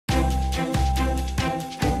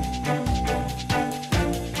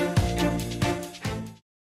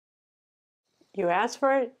You asked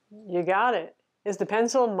for it, you got it. Is the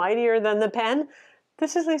pencil mightier than the pen?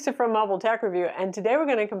 This is Lisa from Mobile Tech Review, and today we're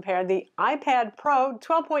going to compare the iPad Pro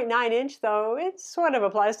 12.9 inch, though it sort of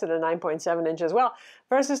applies to the 9.7 inch as well,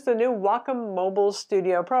 versus the new Wacom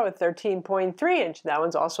MobileStudio Pro at 13.3 inch. That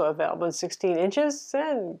one's also available in 16 inches,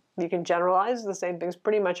 and you can generalize. The same things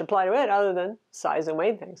pretty much apply to it, other than size and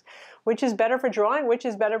weight things. Which is better for drawing? Which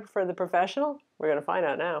is better for the professional? We're going to find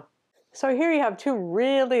out now. So here you have two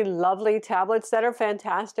really lovely tablets that are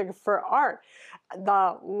fantastic for art.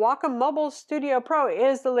 The Wacom MobileStudio Pro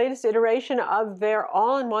is the latest iteration of their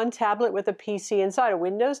all-in-one tablet with a PC inside, a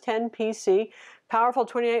Windows 10 PC, powerful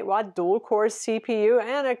 28-watt dual-core CPU,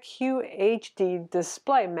 and a QHD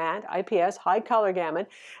display, matte, IPS, high color gamut.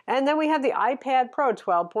 And then we have the iPad Pro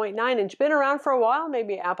 12.9 inch. Been around for a while.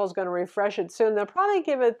 Maybe Apple's going to refresh it soon. They'll probably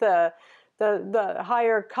give it the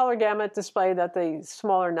higher color gamut display that the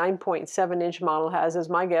smaller 9.7 inch model has, is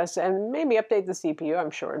my guess, and maybe update the CPU. I'm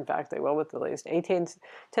sure, in fact, they will with the latest A10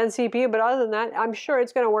 CPU, but other than that, I'm sure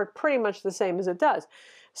it's going to work pretty much the same as it does.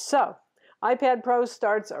 So, iPad Pro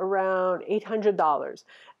starts around $800.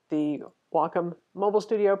 The Wacom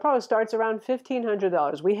MobileStudio Pro starts around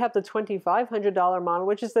 $1,500. We have the $2,500 model,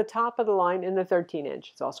 which is the top of the line in the 13 inch.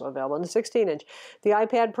 It's also available in the 16 inch. The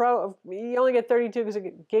iPad Pro, you only get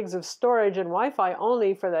 32 gigs of storage and Wi-Fi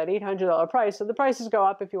only for that $800 price. So the prices go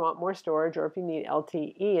up if you want more storage or if you need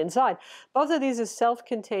LTE inside. Both of these are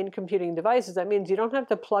self-contained computing devices. That means you don't have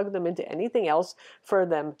to plug them into anything else for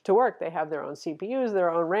them to work. They have their own CPUs,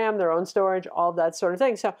 their own RAM, their own storage, all that sort of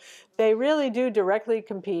thing. So they really do directly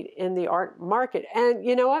compete in the art market. And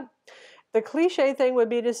you know what? The cliche thing would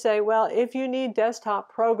be to say, well, if you need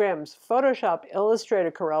desktop programs, Photoshop, Illustrator,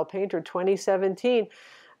 Corel Painter 2017,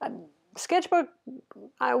 Sketchbook,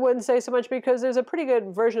 I wouldn't say so much because there's a pretty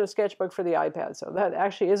good version of Sketchbook for the iPad, so that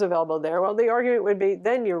actually is available there. Well, the argument would be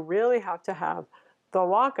then you really have to have the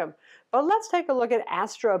Wacom. But let's take a look at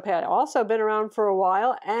AstroPad, also been around for a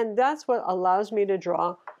while, and that's what allows me to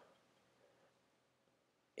draw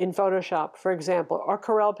in Photoshop, for example, or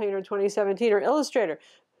Corel Painter 2017 or Illustrator.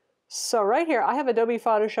 So right here, I have Adobe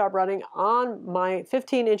Photoshop running on my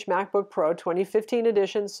 15-inch MacBook Pro 2015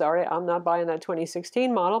 edition. Sorry, I'm not buying that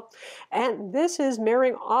 2016 model. And this is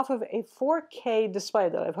mirroring off of a 4K display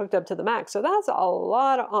that I've hooked up to the Mac. So that's a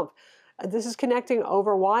lot of oomph. This is connecting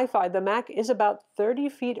over Wi-Fi. The Mac is about 30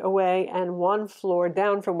 feet away and one floor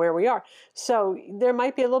down from where we are. So there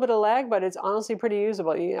might be a little bit of lag, but it's honestly pretty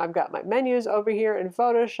usable. I've got my menus over here in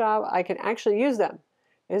Photoshop. I can actually use them.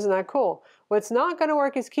 Isn't that cool? What's not going to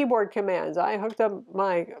work is keyboard commands. I hooked up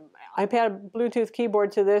my iPad Bluetooth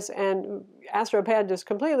keyboard to this, and AstroPad just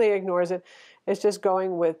completely ignores it. It's just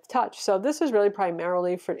going with touch. So this is really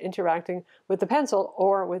primarily for interacting with the pencil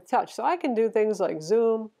or with touch. So I can do things like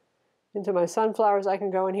zoom into my sunflowers. I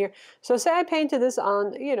can go in here. So say I painted this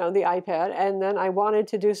on, the iPad, and then I wanted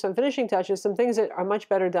to do some finishing touches, some things that are much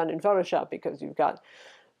better done in Photoshop because you've got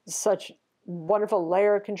such wonderful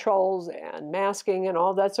layer controls and masking and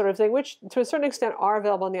all that sort of thing, which to a certain extent are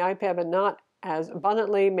available on the iPad, but not as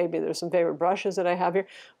abundantly. Maybe there's some favorite brushes that I have here.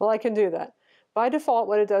 Well, I can do that. By default,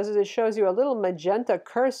 what it does is it shows you a little magenta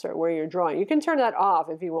cursor where you're drawing. You can turn that off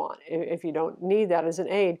if you want, if you don't need that as an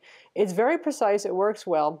aid. It's very precise. It works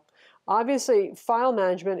well. Obviously, file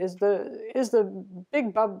management is the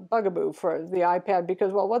big bugaboo for the iPad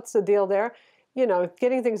because, well, what's the deal there?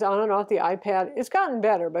 Getting things on and off the iPad, it's gotten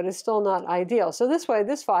better, but it's still not ideal. So this way,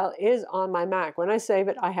 this file is on my Mac. When I save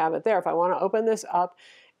it, I have it there. If I want to open this up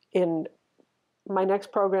in my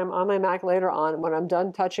next program on my Mac later on, when I'm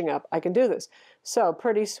done touching up, I can do this. So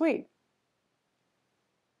pretty sweet.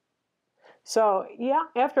 So yeah,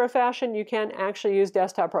 after a fashion, you can actually use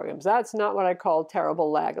desktop programs. That's not what I call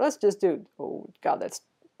terrible lag. Let's just do, oh God, that's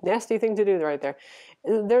a nasty thing to do right there.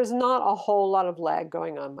 There's not a whole lot of lag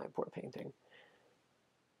going on my poor painting.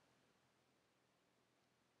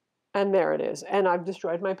 And there it is. And I've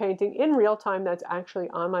destroyed my painting in real time that's actually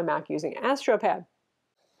on my Mac using AstroPad.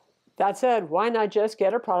 That said, why not just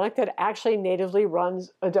get a product that actually natively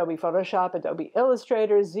runs Adobe Photoshop, Adobe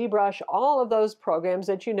Illustrator, ZBrush, all of those programs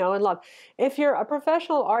that you know and love. If you're a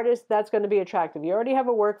professional artist, that's going to be attractive. You already have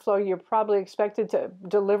a workflow. You're probably expected to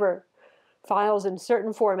deliver files in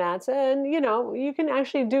certain formats. And, you can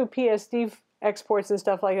actually do PSD exports and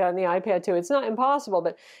stuff like that on the iPad too. It's not impossible,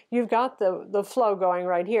 but you've got the flow going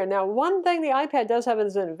right here. Now, one thing the iPad does have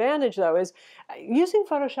as an advantage, though, is using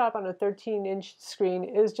Photoshop on a 13-inch screen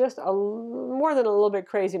is just more than a little bit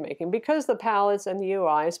crazy making because the palettes and the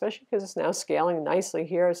UI, especially because it's now scaling nicely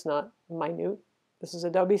here, it's not minute. This is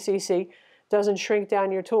Adobe CC. Doesn't shrink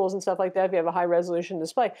down your tools and stuff like that if you have a high resolution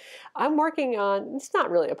display. I'm working on, it's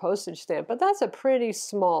not really a postage stamp, but that's a pretty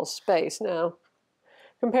small space. Now,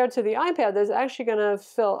 compared to the iPad that's actually going to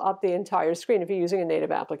fill up the entire screen if you're using a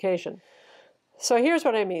native application. So here's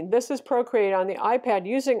what I mean. This is Procreate on the iPad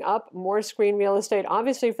using up more screen real estate,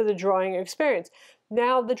 obviously for the drawing experience.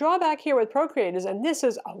 Now, the drawback here with Procreate is, and this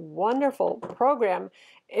is a wonderful program,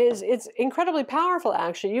 is it's incredibly powerful,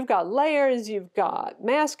 actually. You've got layers, you've got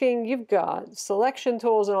masking, you've got selection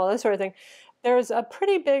tools and all that sort of thing. There's a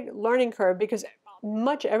pretty big learning curve because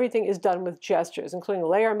much everything is done with gestures, including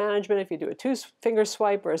layer management. If you do a 2-finger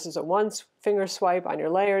swipe versus a 1-finger swipe on your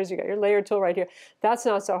layers, you got your layer tool right here. That's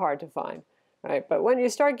not so hard to find. Right, but when you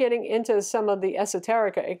start getting into some of the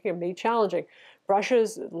esoterica, it can be challenging.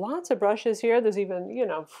 Brushes, lots of brushes here. There's even,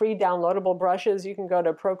 free downloadable brushes. You can go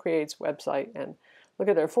to Procreate's website and look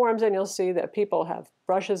at their forums, and you'll see that people have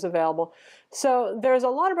brushes available. So there's a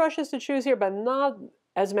lot of brushes to choose here, but not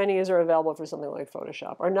as many as are available for something like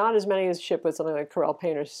Photoshop, or not as many as ship with something like Corel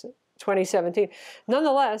Paint or 2017.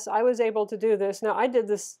 Nonetheless, I was able to do this. Now, I did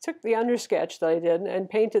this, took the undersketch that I did and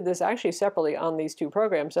painted this actually separately on these two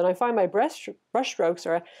programs. And I find my brush strokes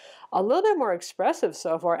are a little bit more expressive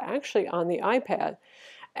so far actually on the iPad.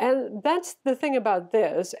 And that's the thing about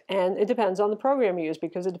this, and it depends on the program you use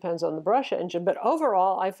because it depends on the brush engine. But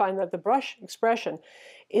overall, I find that the brush expression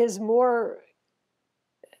is more,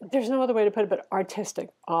 there's no other way to put it, but artistic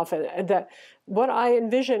often. That what I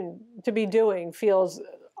envision to be doing feels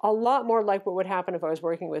a lot more like what would happen if I was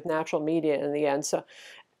working with natural media in the end. So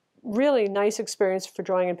really nice experience for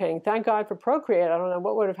drawing and painting. Thank God for Procreate. I don't know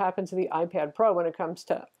what would have happened to the iPad Pro when it comes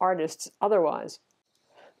to artists otherwise.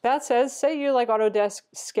 That says, say you like Autodesk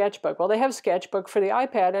Sketchbook. Well, they have Sketchbook for the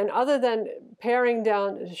iPad, and other than paring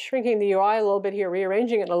down, shrinking the UI a little bit here,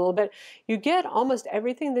 rearranging it a little bit, you get almost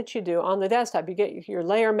everything that you do on the desktop. You get your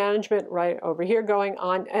layer management right over here going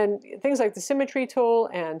on, and things like the symmetry tool,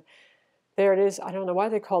 and there it is. I don't know why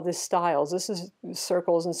they call this styles. This is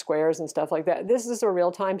circles and squares and stuff like that. This is a real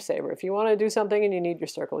time saver. If you want to do something and you need your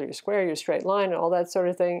circle, your square, your straight line, and all that sort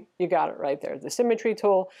of thing, you got it right there. The symmetry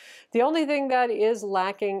tool. The only thing that is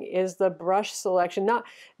lacking is the brush selection. Not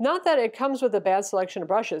that it comes with a bad selection of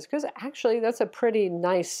brushes, because actually that's a pretty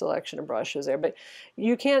nice selection of brushes there. But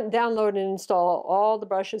you can't download and install all the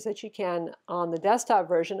brushes that you can on the desktop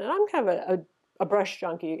version. And I'm kind of a brush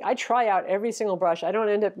junkie. I try out every single brush. I don't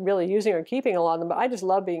end up really using or keeping a lot of them, but I just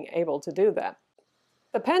love being able to do that.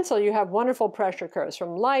 The pencil, you have wonderful pressure curves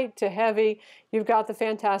from light to heavy. You've got the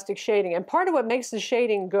fantastic shading. And part of what makes the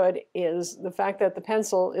shading good is the fact that the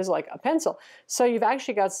pencil is like a pencil. So you've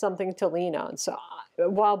actually got something to lean on. So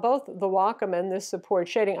while both the Wacom and this support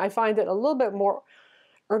shading, I find it a little bit more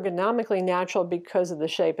ergonomically natural because of the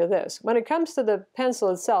shape of this. When it comes to the pencil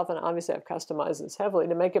itself, and obviously I've customized this heavily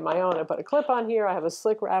to make it my own. I put a clip on here, I have a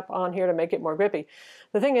slick wrap on here to make it more grippy.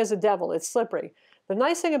 The thing is the devil, it's slippery. The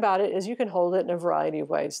nice thing about it is you can hold it in a variety of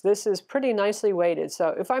ways. This is pretty nicely weighted,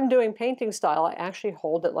 so if I'm doing painting style, I actually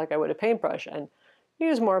hold it like I would a paintbrush and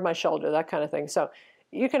use more of my shoulder, that kind of thing. So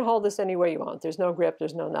you can hold this any way you want. There's no grip,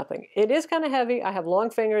 there's no nothing. It is kind of heavy. I have long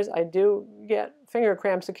fingers. I do get finger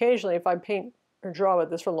cramps occasionally if I paint or draw with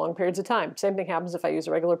this for long periods of time. Same thing happens if I use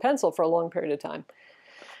a regular pencil for a long period of time.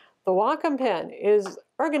 The Wacom pen is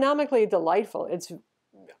ergonomically delightful. It's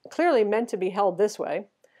clearly meant to be held this way.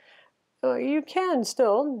 You can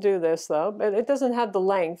still do this though, but it doesn't have the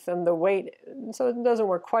length and the weight, so it doesn't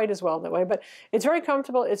work quite as well that way. But it's very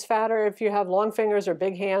comfortable. It's fatter. If you have long fingers or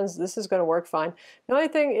big hands, this is going to work fine. The only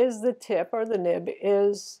thing is the tip or the nib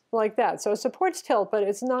is like that. So it supports tilt, but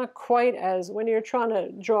it's not quite as when you're trying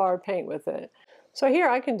to draw or paint with it. So here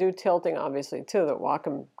I can do tilting obviously too. The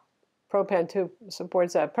Wacom Pro Pen 2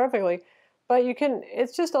 supports that perfectly. But you can,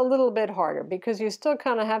 it's just a little bit harder because you still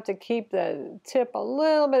kind of have to keep the tip a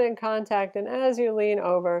little bit in contact, and as you lean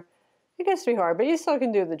over, it gets to be hard, but you still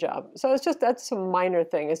can do the job. So it's just, that's a minor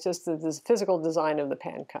thing. It's just this physical design of the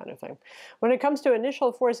pen kind of thing. When it comes to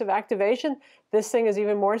initial force of activation, this thing is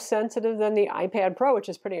even more sensitive than the iPad Pro, which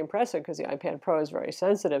is pretty impressive because the iPad Pro is very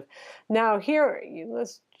sensitive. Now here,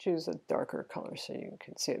 let's choose a darker color so you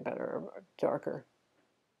can see it better, a darker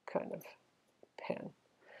kind of pen.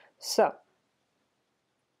 So,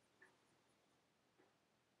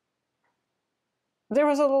 there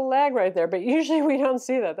was a little lag right there, but usually we don't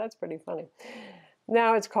see that. That's pretty funny.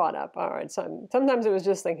 Now it's caught up. All right, so sometimes it was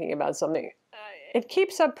just thinking about something. It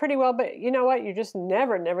keeps up pretty well, but you know what? You're just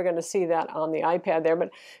never going to see that on the iPad there.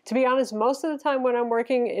 But to be honest, most of the time when I'm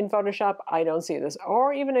working in Photoshop, I don't see this,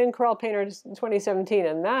 or even in Corel Painter 2017,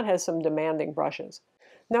 and that has some demanding brushes.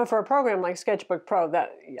 Now for a program like Sketchbook Pro,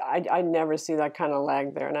 that I never see that kind of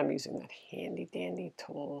lag there, and I'm using that handy dandy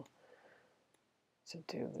tool to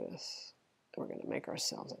do this. We're going to make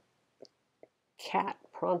ourselves a cat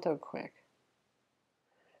pronto quick.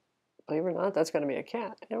 believe it or not, that's going to be a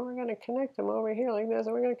cat. And we're going to connect them over here like this,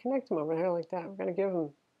 and we're going to connect them over here like that. We're going to give them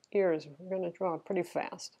ears. We're going to draw pretty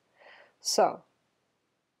fast. So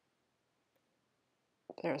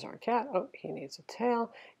there's our cat. Oh, he needs a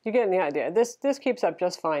tail. You're getting the idea. This keeps up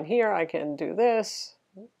just fine here. I can do this.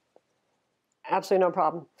 Absolutely no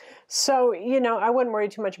problem. So, you know, I wouldn't worry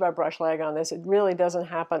too much about brush lag on this. It really doesn't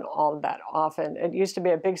happen all that often. It used to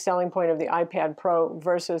be a big selling point of the iPad Pro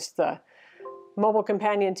versus the Mobile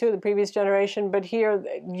Companion 2, the previous generation, but here,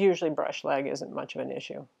 usually brush lag isn't much of an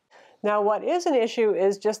issue. Now, what is an issue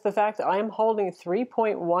is just the fact that I'm holding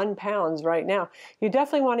 3.1 pounds right now. You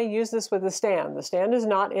definitely want to use this with a stand. The stand is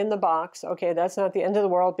not in the box. Okay, that's not the end of the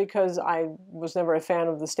world because I was never a fan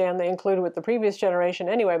of the stand they included with the previous generation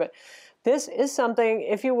anyway, but this is something,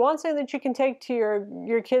 if you want something that you can take to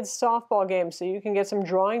your kids' softball game so you can get some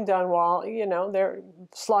drawing done while, you know, they're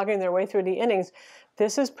slogging their way through the innings,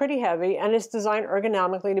 this is pretty heavy and it's designed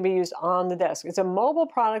ergonomically to be used on the desk. It's a mobile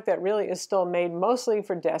product that really is still made mostly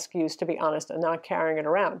for desk use, to be honest, and not carrying it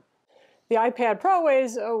around. The iPad Pro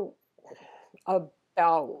weighs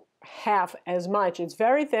about half as much. It's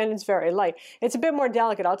very thin, it's very light. It's a bit more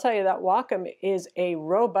delicate. I'll tell you that Wacom is a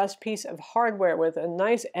robust piece of hardware with a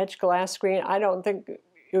nice etched glass screen. I don't think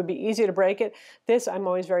it would be easy to break it. This I'm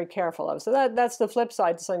always very careful of. So that's the flip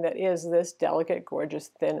side to something that is this delicate,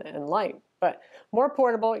 gorgeous, thin, and light. But more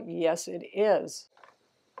portable, yes it is.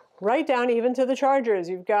 Right down even to the chargers.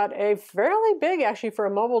 You've got a fairly big, actually, for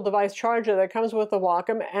a mobile device charger that comes with the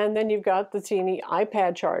Wacom, and then you've got the teeny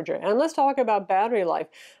iPad charger. And let's talk about battery life.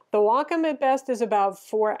 The Wacom at best is about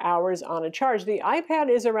 4 hours on a charge. The iPad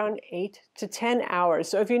is around 8 to 10 hours.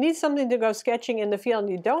 So if you need something to go sketching in the field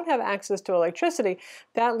and you don't have access to electricity,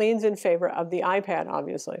 that leans in favor of the iPad,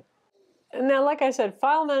 obviously. Now, like I said,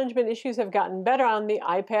 file management issues have gotten better on the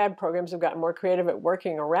iPad. Programs have gotten more creative at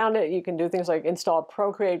working around it. You can do things like install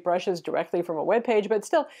Procreate brushes directly from a web page, but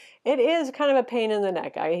still, it is kind of a pain in the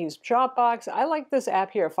neck. I use Dropbox. I like this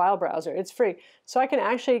app here, File Browser. It's free, so I can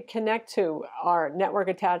actually connect to our network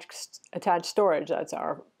attached storage. That's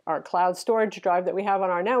our cloud storage drive that we have on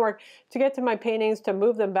our network to get to my paintings, to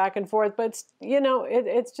move them back and forth. But, you know,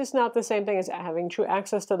 it's just not the same thing as having true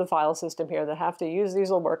access to the file system here. That have to use these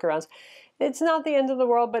little workarounds. It's not the end of the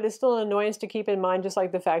world, but it's still an annoyance to keep in mind, just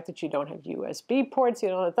like the fact that you don't have USB ports, you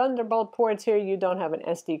don't have Thunderbolt ports here, you don't have an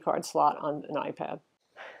SD card slot on an iPad.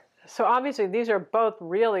 So obviously these are both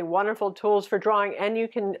really wonderful tools for drawing, and you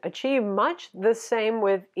can achieve much the same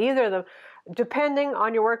with either of them, depending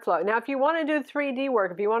on your workflow. Now, if you want to do 3D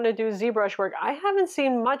work, if you want to do ZBrush work, I haven't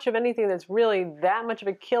seen much of anything that's really that much of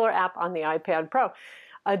a killer app on the iPad Pro.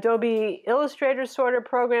 Adobe Illustrator sort of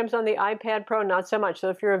programs on the iPad Pro, not so much.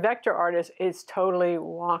 So if you're a vector artist, it's totally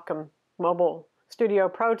Wacom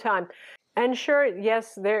MobileStudio Pro time. And sure,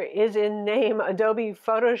 yes, there is in name Adobe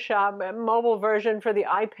Photoshop mobile version for the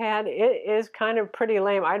iPad. It is kind of pretty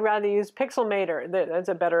lame. I'd rather use Pixelmator. That's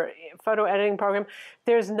a better photo editing program.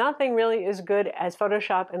 There's nothing really as good as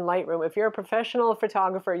Photoshop and Lightroom. If you're a professional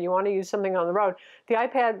photographer, you want to use something on the road, the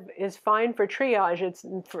iPad is fine for triage. It's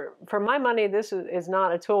for my money, this is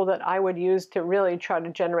not a tool that I would use to really try to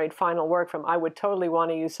generate final work from. I would totally want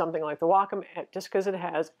to use something like the Wacom just because it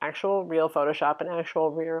has actual real Photoshop and actual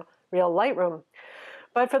real Lightroom.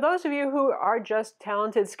 But for those of you who are just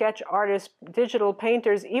talented sketch artists, digital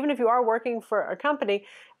painters, even if you are working for a company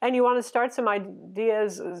and you want to start some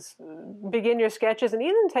ideas, begin your sketches, and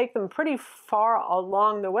even take them pretty far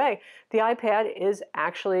along the way, the iPad is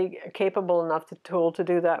actually capable enough tool to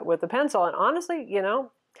do that with a pencil. And honestly, you know,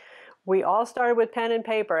 we all started with pen and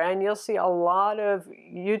paper, and you'll see a lot of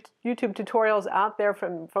YouTube tutorials out there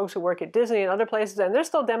from folks who work at Disney and other places, and they're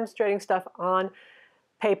still demonstrating stuff on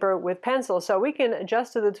paper with pencil. So we can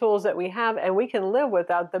adjust to the tools that we have, and we can live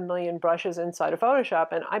without the million brushes inside of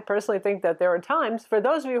Photoshop. And I personally think that there are times, for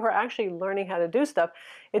those of you who are actually learning how to do stuff,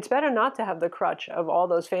 it's better not to have the crutch of all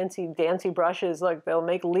those fancy dancy brushes, like they'll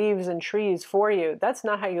make leaves and trees for you. That's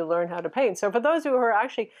not how you learn how to paint. So for those of you who are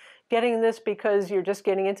actually getting this because you're just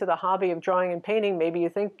getting into the hobby of drawing and painting, maybe you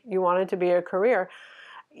think you want it to be a career,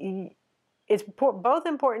 it's both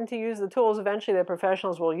important to use the tools eventually that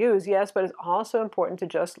professionals will use, yes, but it's also important to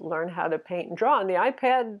just learn how to paint and draw. And the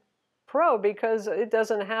iPad Pro, because it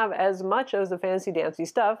doesn't have as much as the fancy dancy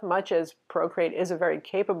stuff, much as Procreate is a very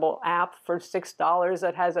capable app for $6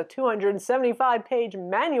 that has a 275-page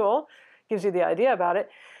manual, gives you the idea about it,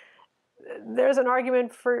 there's an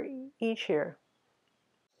argument for each here.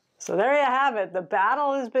 So there you have it. The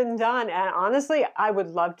battle has been done, and honestly, I would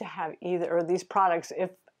love to have either of these products if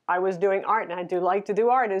I was doing art, and I do like to do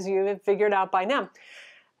art, as you have figured out by now.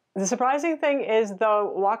 The surprising thing is the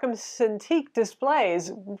Wacom Cintiq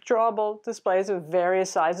displays, drawable displays of various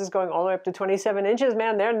sizes going all the way up to 27 inches.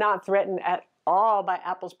 Man, they're not threatened at all by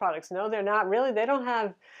Apple's products. No, they're not really. They don't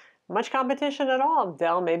have much competition at all.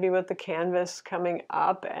 Dell maybe with the Canvas coming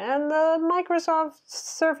up, and the Microsoft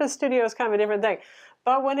Surface Studio is kind of a different thing.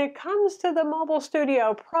 But when it comes to the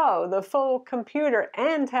MobileStudio Pro, the full computer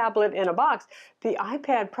and tablet in a box, the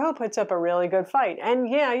iPad Pro puts up a really good fight. And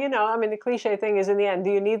yeah, you know, I mean, the cliche thing is, in the end, do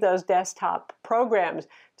you need those desktop programs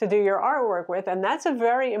to do your artwork with? And that's a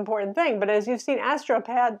very important thing. But as you've seen,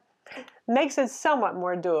 AstroPad makes it somewhat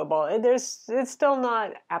more doable. It's still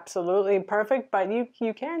not absolutely perfect, but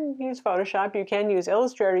you can use Photoshop, you can use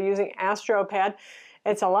Illustrator using AstroPad.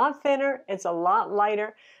 It's a lot thinner, it's a lot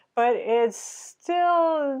lighter, but it's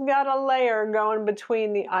still got a layer going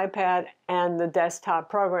between the iPad and the desktop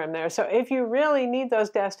program there. So if you really need those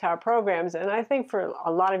desktop programs, and I think for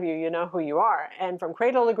a lot of you, you know who you are, and from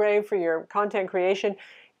cradle to grave for your content creation,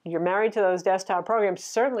 you're married to those desktop programs,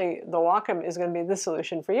 certainly the Wacom is going to be the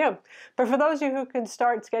solution for you. But for those of you who can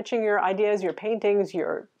start sketching your ideas, your paintings,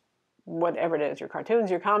 your whatever it is, your cartoons,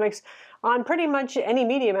 your comics, on pretty much any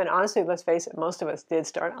medium, and honestly, let's face it, most of us did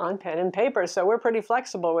start on pen and paper, so we're pretty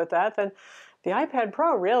flexible with that, then the iPad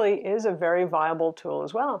Pro really is a very viable tool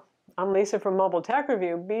as well. I'm Lisa from Mobile Tech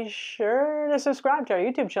Review. Be sure to subscribe to our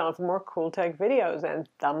YouTube channel for more cool tech videos, and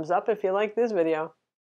thumbs up if you like this video.